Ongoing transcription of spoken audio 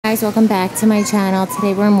Guys, welcome back to my channel.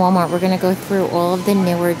 Today we're in Walmart. We're going to go through all of the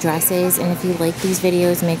newer dresses, and if you like these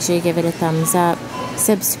videos, make sure you give it a thumbs up.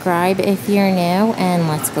 Subscribe if you're new, and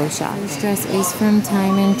let's go shop. This dress is from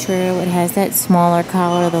Time and True. It has that smaller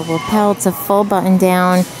collar, the lapel. It's a full button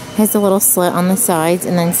down. Has a little slit on the sides,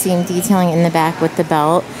 and then seam detailing in the back with the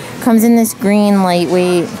belt. Comes in this green,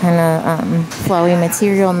 lightweight, kind of flowy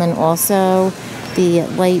material, and then also the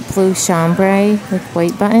light blue chambray with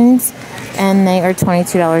white buttons. And they are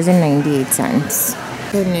 $22.98.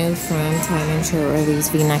 They're new from Time and True are these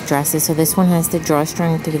V-neck dresses. So this one has the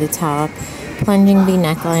drawstring through the top, plunging V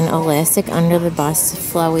neckline, elastic under the bust,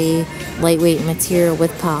 flowy, lightweight material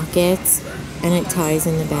with pockets, and it ties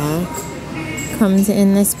in the back. Comes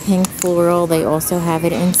in this pink floral. They also have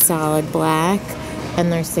it in solid black, and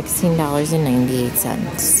they're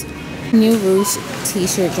 $16.98. New ruche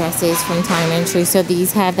t-shirt dresses from Time and True. So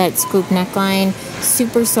these have that scoop neckline,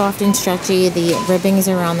 super soft and stretchy. The ribbing is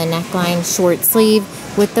around the neckline, short sleeve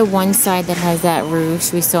with the one side that has that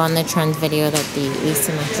ruche. We saw in the trend video that the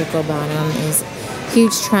asymmetrical bottom is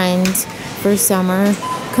huge trend for summer.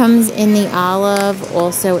 Comes in the olive,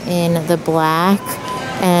 also in the black,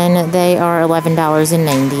 and they are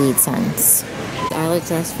 $11.98. Eyelet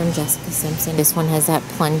dress from Jessica Simpson. This one has that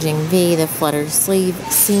plunging V, the flutter sleeve,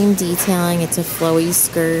 seam detailing. It's a flowy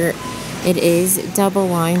skirt. It is double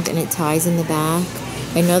lined and it ties in the back.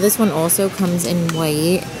 I know this one also comes in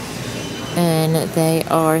white, and they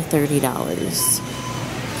are $30.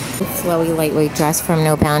 Flowy lightweight dress from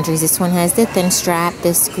No Boundaries. This one has the thin strap,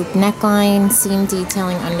 the scoop neckline, seam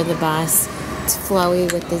detailing under the bust. It's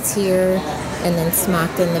flowy with the tier and then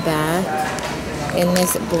smocked in the back. In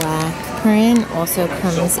this black print, also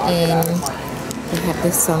comes in, we have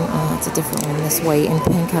this some, oh, it's a different one, this white and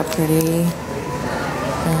pink, how pretty.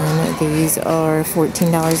 And these are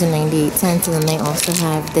 $14.98, and then they also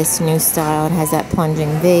have this new style. It has that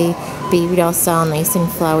plunging V, baby doll style, nice and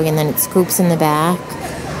flowy, and then it scoops in the back.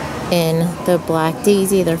 In the black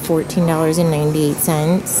daisy, they're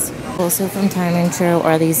 $14.98. Also from Time and True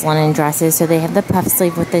are these linen dresses. So they have the puff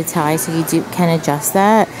sleeve with the tie, so you can adjust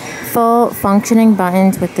that. Full functioning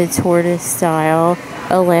buttons with the tortoise style,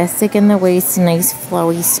 elastic in the waist, nice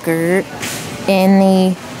flowy skirt in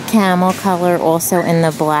the camel color, also in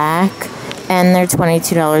the black, and they're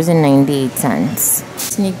 $22.98.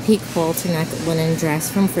 Sneak peek halter neck linen dress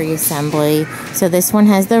from Free Assembly. So this one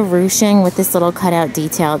has the ruching with this little cutout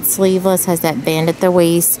detail. It's sleeveless, has that band at the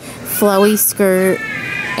waist, flowy skirt,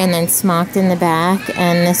 and then smocked in the back,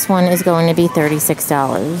 and this one is going to be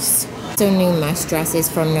 $36. So new mesh dresses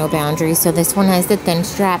from No Boundaries. So this one has the thin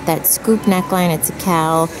strap, that scoop neckline. It's a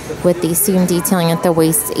cowl with the seam detailing at the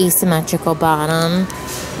waist, asymmetrical bottom,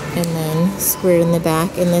 and then squared in the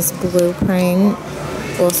back. In this blue print,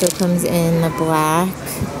 also comes in the black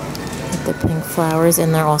with the pink flowers,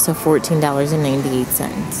 and they're also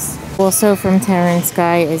 $14.98. Also from Terran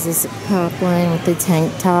Sky is this poplin with the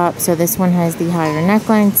tank top. So this one has the higher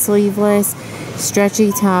neckline, sleeveless,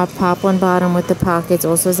 stretchy top, poplin bottom with the pockets.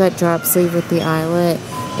 Also has that drop sleeve with the eyelet.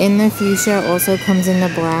 In the fuchsia, also comes in the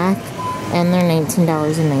black, and they're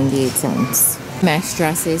 $19.98. Mesh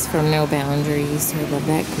dresses from No Boundaries. I love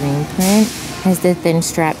that green print. Has the thin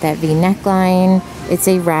strap, that V neckline. It's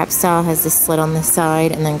a wrap style, has the slit on the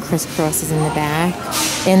side, and then crisscrosses in the back.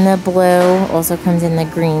 In the blue, also comes in the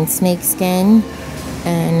green snakeskin,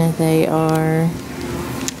 and they are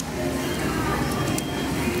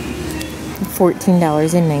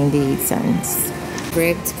 $14.98.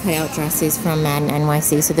 Ribbed cutout dresses from Madden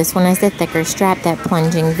NYC. So this one has the thicker strap, that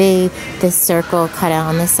plunging V, this circle cutout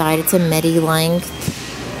on the side. It's a midi length.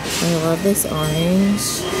 I love this orange.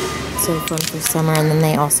 So fun for summer. And then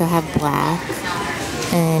they also have black,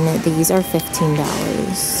 and these are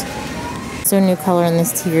 $15. So new color in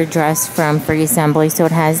this tier dress from Free Assembly. So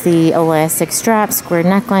it has the elastic strap, square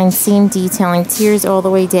neckline, seam detailing, tiers all the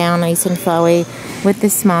way down, nice and flowy, with the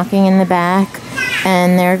smocking in the back,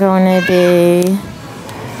 and they're going to be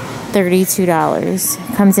 $32.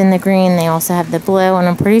 Comes in the green. They also have the blue, and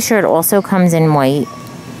I'm pretty sure it also comes in white.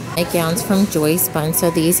 Nightgowns from Joyce Spun. So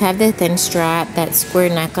these have the thin strap, that square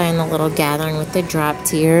neckline, the little gathering with the drop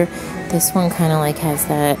tier. This one kind of like has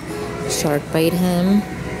that shark bite hem.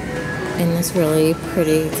 And this really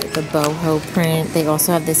pretty, it's like a boho print. They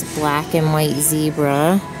also have this black and white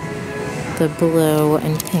zebra, the blue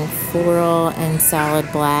and pink floral, and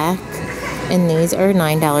solid black. And these are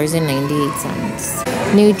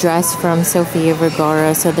 $9.98. New dress from Sofia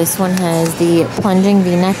Vergara. So this one has the plunging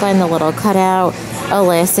V neckline, the little cutout,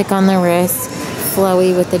 elastic on the wrist,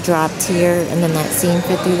 flowy with the drop tier, and then that seam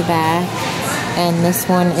fit through the back. And this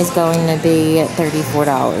one is going to be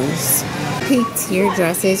 $34. Peak tier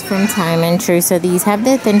dresses from Time and True. So these have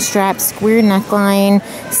the thin strap, square neckline,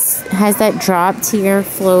 has that drop tier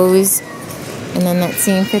flows, and then that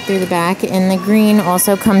same fit through the back. And the green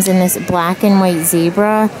also comes in this black and white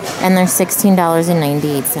zebra, and they're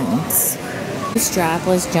 $16.98.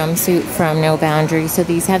 Strapless jumpsuit from No Boundaries. So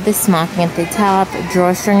these have the smocking at the top,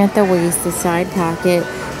 drawstring at the waist, the side pocket,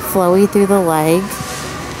 flowy through the leg,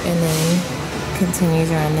 and then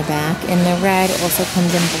continues around the back. And the red also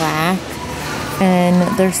comes in black,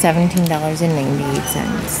 and they're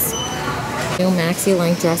 $17.98. New maxi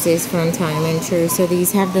length dresses from Time and True. So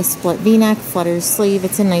these have the split v-neck, flutter sleeve.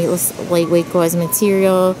 It's a nice lightweight gauze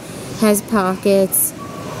material, has pockets,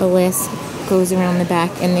 the list goes around the back,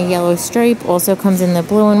 and the yellow stripe also comes in the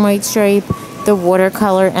blue and white stripe, the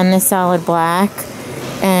watercolor, and the solid black,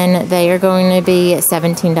 and they are going to be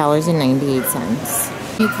 $17.98.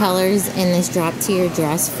 New colors in this drop tier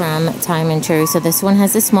dress from Time and True. So this one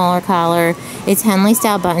has a smaller collar. It's Henley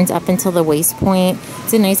style buttons up until the waist point.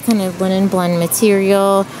 It's a nice kind of linen blend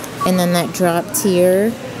material, and then that drop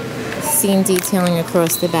tier seam detailing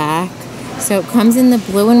across the back. So it comes in the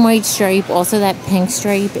blue and white stripe, also that pink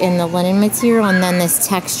stripe in the linen material, and then this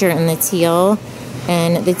texture in the teal.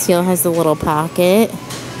 And the teal has the little pocket.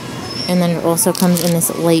 And then it also comes in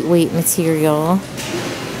this lightweight material.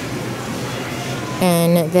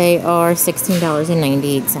 And they are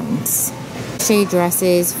 $16.98. Shade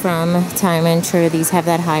dresses from Time and True. These have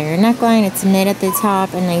that higher neckline. It's knit at the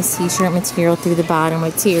top, a nice t-shirt material through the bottom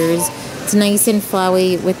with tiers. It's nice and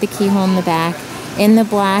flowy with the keyhole in the back. In the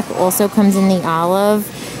black also comes in the olive,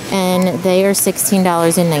 and they are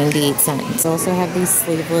 $16.98. Also have these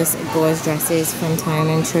sleeveless gauze dresses from Time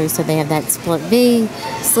and True. So they have that split V,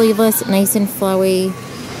 sleeveless, nice and flowy.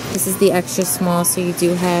 This is the extra small, so you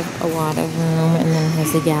do have a lot of room, and then it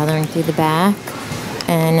has the gathering through the back.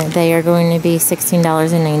 And they are going to be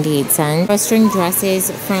 $16.98. Drawstring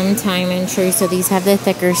dresses from Time and True. So these have the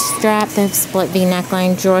thicker strap, the split V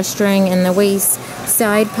neckline, drawstring in the waist,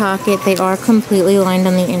 side pocket. They are completely lined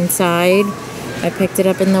on the inside. I picked it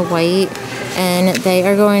up in the white, and they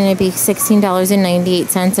are going to be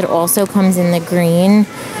 $16.98. It also comes in the green,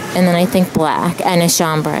 and then I think black, and a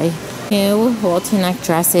chambray. New halter neck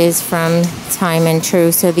dresses from Time and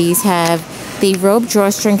True. So these have the rope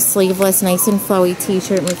drawstring sleeveless, nice and flowy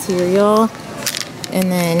t-shirt material,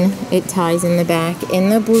 and then it ties in the back in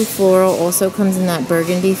the blue floral. Also comes in that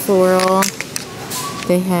burgundy floral.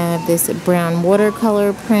 They have this brown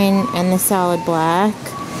watercolor print and the solid black,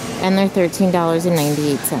 and they're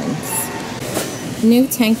 $13.98. New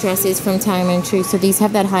tank dresses from Time and True. So these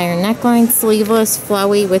have that higher neckline, sleeveless,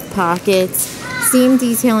 flowy with pockets. Seam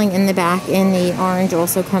detailing in the back in the orange,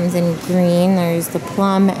 also comes in green. There's the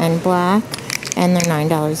plum and black, and they're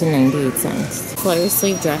 $9.98. Flutter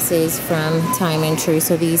sleeve dresses from Time and True.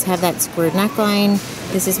 So these have that squared neckline.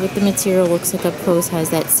 This is what the material looks like up close. Has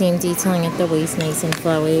that seam detailing at the waist, nice and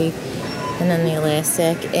flowy. And then the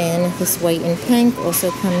elastic in this white and pink also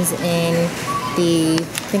comes in the,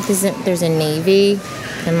 I think there's a navy.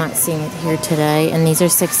 I'm not seeing it here today. And these are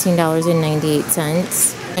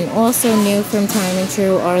 $16.98. And also new from Time and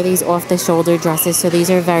True are these off-the-shoulder dresses. So these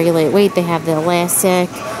are very lightweight. They have the elastic,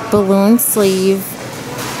 balloon sleeve,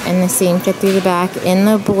 and the same fit through the back in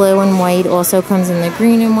the blue and white. Also comes in the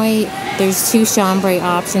green and white. There's two chambray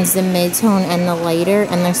options, the mid-tone and the lighter,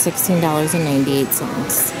 and they're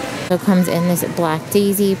 $16.98. So it comes in this black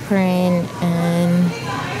daisy print, and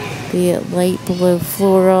the light blue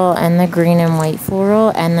floral, and the green and white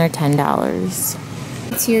floral, and they're $10.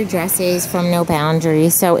 Tier dresses from No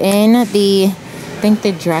Boundaries. So in the, I think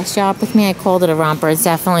the dress shop with me, I called it a romper. It's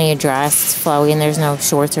definitely a dress. It's flowy, and there's no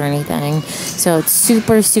shorts or anything. So it's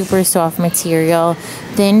super, super soft material.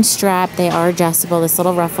 Thin strap. They are adjustable. This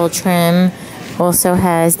little ruffle trim also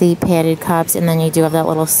has the padded cups, and then you do have that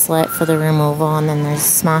little slit for the removal, and then there's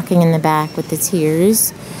smocking in the back with the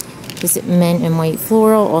tiers. This mint and white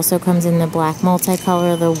floral also comes in the black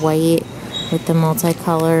multicolor, the white with the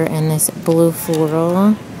multicolor, and this blue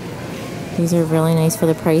floral. These are really nice for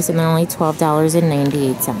the price, and they're only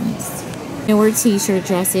 $12.98. Newer t-shirt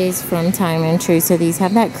dresses from Time and True. So these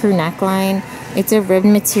have that crew neckline. It's a ribbed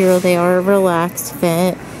material. They are a relaxed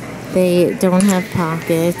fit. They don't have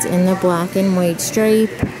pockets. In the black and white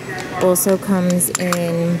stripe. Also comes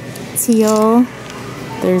in teal.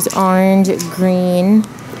 There's orange, green,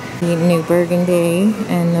 the new burgundy,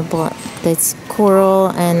 and the black. That's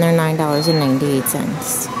coral, and they're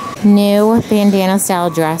 $9.98. New bandana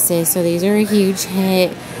style dresses. So these are a huge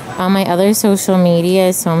hit on my other social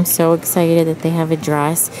media, so I'm so excited that they have a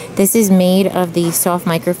dress. This is made of the soft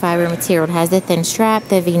microfiber material. It has the thin strap,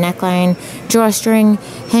 the V neckline, drawstring,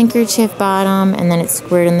 handkerchief bottom, and then it's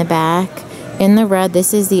squared in the back. In the red,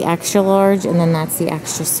 this is the extra large, and then that's the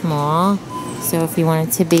extra small. So if you want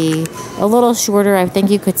it to be a little shorter, I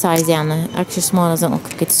think you could size down. The extra small doesn't look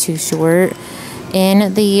like it's too short.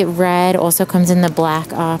 In the red, also comes in the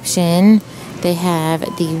black option. They have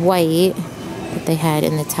the white that they had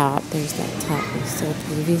in the top. There's that top we saw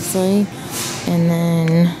previously. And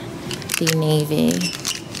then the navy.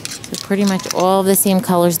 So pretty much all of the same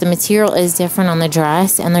colors. The material is different on the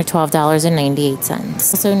dress, and they're $12.98.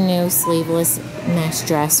 Also, new sleeveless mesh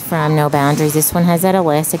dress from No Boundaries. This one has that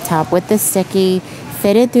elastic top with the sticky,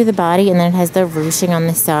 fitted through the body, and then it has the ruching on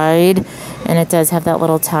the side, and it does have that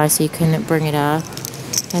little tie so you can bring it up.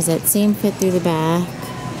 Has that same fit through the back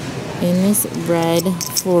in this red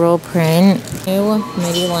floral print. New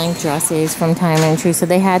midi length dresses from Time & Tru. So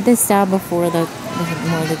they had this style before, they had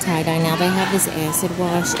more of the tie-dye. Now they have this acid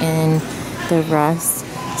wash in the rust.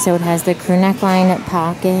 So it has the crew neckline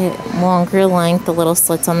pocket, longer length, the little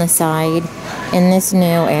slits on the side. In this new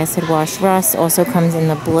acid wash rust, also comes in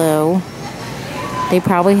the blue. They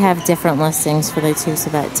probably have different listings for the two. So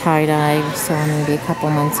that tie-dye we saw maybe a couple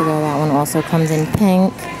months ago, that one also comes in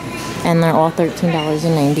pink. And they're all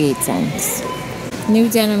 $13.98. New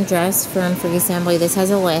denim dress from Free Assembly. This has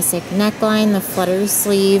elastic neckline, the flutter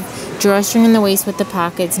sleeve, drawstring in the waist with the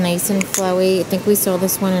pockets, nice and flowy. I think we saw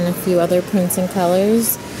this one in a few other prints and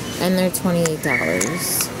colors, and they're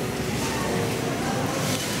 $28.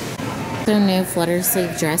 So new flutter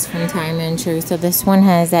sleeve dress from Time & Tru. So this one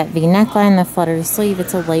has that V neckline, the flutter sleeve.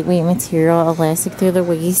 It's a lightweight material, elastic through the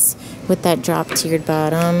waist with that drop tiered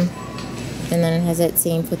bottom. And then it has that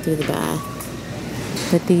same fit through the back.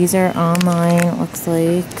 But these are online, it looks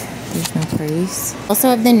like. There's no price. Also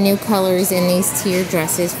have the new colors in these tiered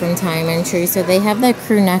dresses from Time & Tru. So they have the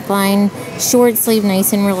crew neckline, short sleeve,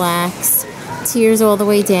 nice and relaxed. Tiers all the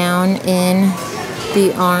way down in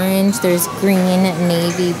the orange. There's green,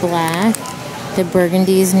 navy, black. The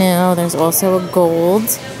burgundy is new. There's also a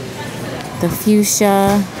gold. The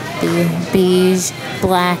fuchsia, the beige,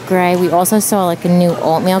 black, gray. We also saw like a new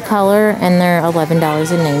oatmeal color, and they're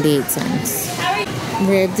 $11.98.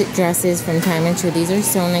 Ribbed dresses from Time & Tru. These are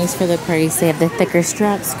so nice for the price. They have the thicker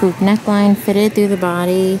strap, scoop neckline, fitted through the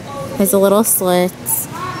body. Has a little slits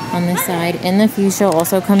on the side. And the fuchsia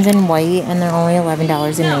also comes in white, and they're only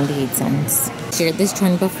 $11.98. Shared this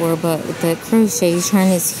trend before, but the crochet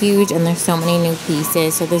trend is huge, and there's so many new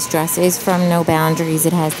pieces. So this dress is from No Boundaries.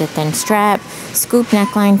 It has the thin strap, scoop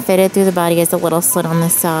neckline, fitted through the body, has a little slit on the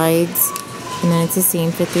sides, and then it's the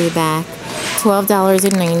same fit through the back.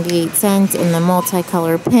 $12.98 in the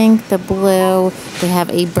multicolor pink, the blue. They have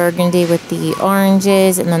a burgundy with the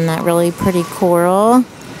oranges, and then that really pretty coral.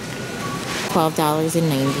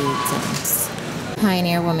 $12.98.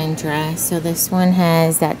 Pioneer woman dress. So this one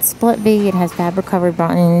has that split V. It has fabric covered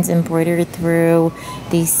buttons embroidered through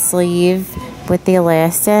the sleeve with the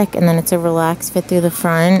elastic, and then it's a relaxed fit through the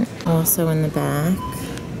front, also in the back.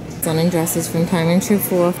 Linen dresses from Time & Tru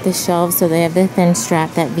fall off the shelves. So they have the thin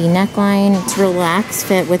strap, that V neckline. It's relaxed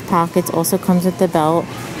fit with pockets, also comes with the belt,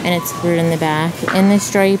 and it's screwed in the back. In the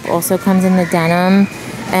stripe, also comes in the denim,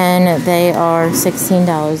 and they are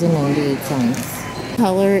 $16.98.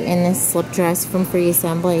 Color in this slip dress from Free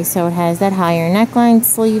Assembly. So it has that higher neckline,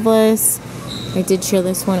 sleeveless. I did share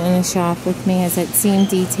this one in the shop with me, has that seam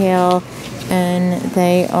detail, and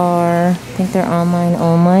they are, I think they're online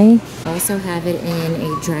only. I also have it in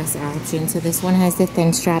a dress option. So this one has the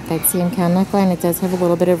thin strap, that same cow neckline. It does have a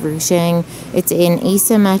little bit of ruching. It's in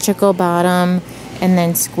asymmetrical bottom and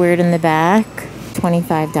then squared in the back.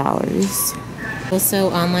 $25. Also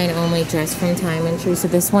online only dress from Time & Tru. So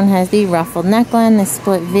this one has the ruffled neckline, the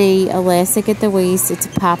split V, elastic at the waist. It's a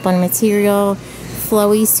poplin material,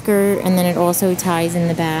 flowy skirt, and then it also ties in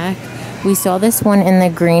the back. We saw this one in the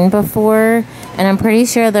green before, and I'm pretty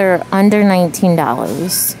sure they're under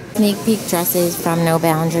 $19. Sneak peek dresses from No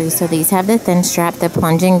Boundaries. So these have the thin strap, the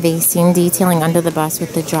plunging V seam detailing under the bust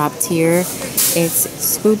with the drop tier. It's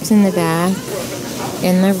scoops in the back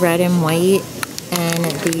in the red and white, and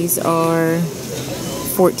these are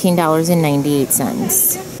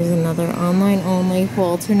 $14.98. There's another online only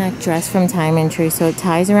halter neck dress from Time & Tru. So it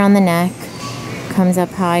ties around the neck, comes up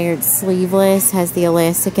higher, it's sleeveless, has the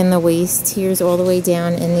elastic in the waist, tiers all the way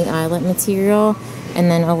down in the eyelet material,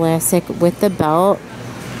 and then elastic with the belt.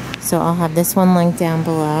 So I'll have this one linked down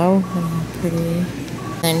below. Pretty.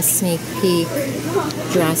 Then sneak peek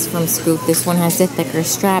dress from Scoop. This one has the thicker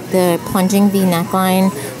strap, the plunging V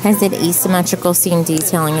neckline, has that asymmetrical seam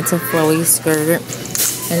detailing. It's a flowy skirt,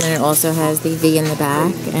 and then it also has the V in the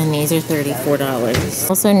back, and these are $34.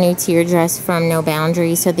 Also new tier dress from No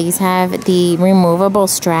Boundaries. So these have the removable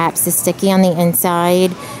straps, the sticky on the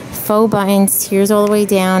inside, faux buttons, tiers all the way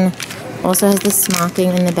down, Also has the smocking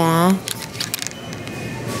in the back.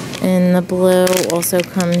 And the blue also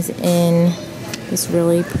comes in this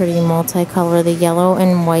really pretty multicolor, the yellow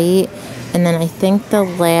and white. And then I think the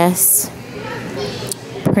last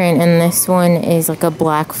print in this one is like a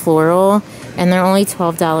black floral. And they're only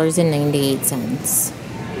 $12.98.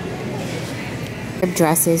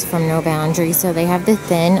 Dresses from No Boundaries. So they have the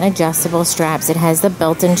thin adjustable straps. It has the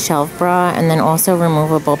built-in shelf bra and then also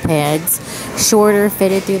removable pads. Shorter,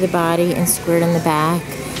 fitted through the body and squared in the back.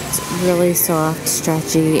 It's really soft,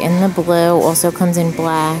 stretchy. And the blue also comes in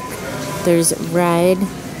black. There's red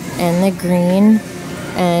and the green.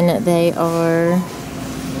 And they are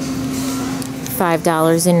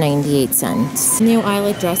 $5.98. New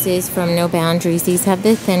eyelet dresses from No Boundaries. These have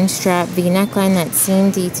the thin strap V-neckline, that same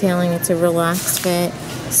detailing. It's a relaxed fit,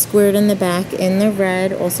 squared in the back in the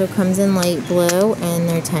red. Also comes in light blue, and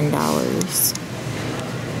they're $10.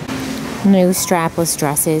 New strapless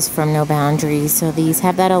dresses from No Boundaries. So these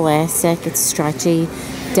have that elastic. It's stretchy,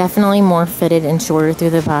 definitely more fitted and shorter through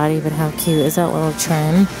the body. But how cute is that little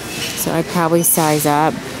trim? So I'd probably size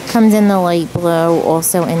up. Comes in the light blue,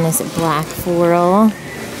 also in this black floral,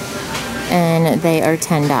 and they are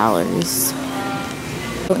 $10.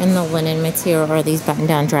 In the linen material are these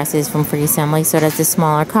button-down dresses from Free Assembly. So it has a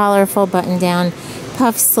smaller collar, full button-down,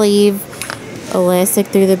 puff sleeve, elastic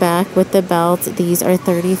through the back with the belt. These are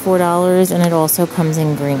 $34, and it also comes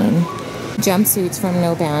in green. Jumpsuits from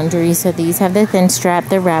No Boundaries. So these have the thin strap,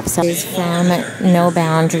 the wrap size from No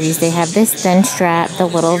Boundaries. They have this thin strap, the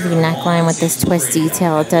little V neckline with this twist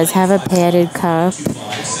detail. It does have a padded cup,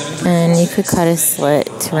 and you could cut a slit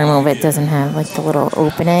to remove it. It doesn't have like the little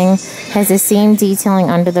opening. Has the same detailing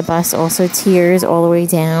under the bust, also tiers all the way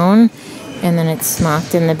down, and then it's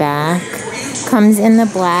smocked in the back. Comes in the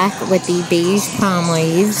black with the beige palm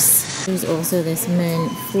leaves. There's also this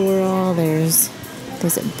mint floral. There's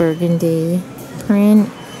this burgundy print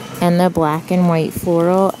and the black and white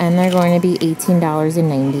floral, and they're going to be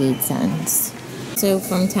 $18.98. So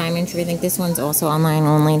from Time and True, I think this one's also online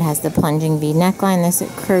only. It has the plunging V neckline, this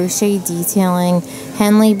crochet detailing,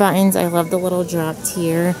 Henley buttons. I love the little dropped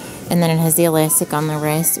here, and then it has the elastic on the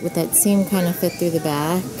wrist with that same kind of fit through the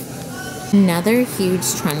back. Another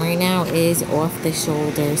huge trend right now is off the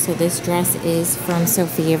shoulder. So this dress is from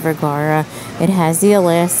Sofia Vergara. It has the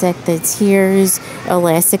elastic, the tiers,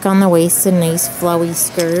 elastic on the waist, a nice flowy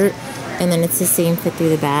skirt, and then it's the same fit through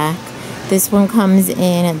the back. This one comes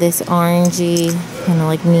in this orangey, kind of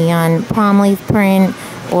like neon palm leaf print,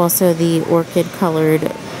 also the orchid colored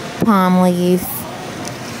palm leaf,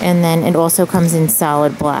 and then it also comes in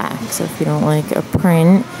solid black. So if you don't like a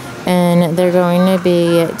print, and they're going to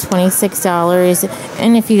be $26.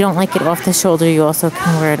 And if you don't like it off the shoulder, you also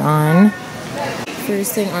can wear it on.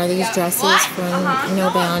 First thing are these dresses from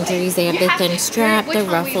No Boundaries. They have the thin strap, the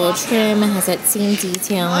ruffle trim. It has that seam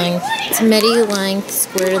detailing. It's midi length,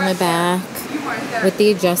 squared in the back with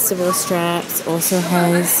the adjustable straps. Also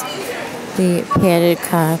has the padded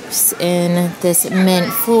cups in this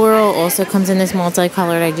mint floral. Also comes in this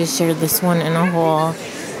multicolored. I just shared this one in a haul.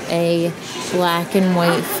 A black and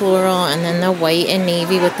white floral, and then the white and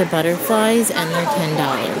navy with the butterflies, and they're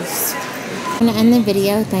 $10. I'm going to end the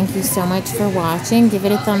video. Thank you so much for watching. Give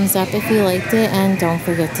it a thumbs up if you liked it, and don't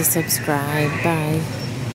forget to subscribe. Bye.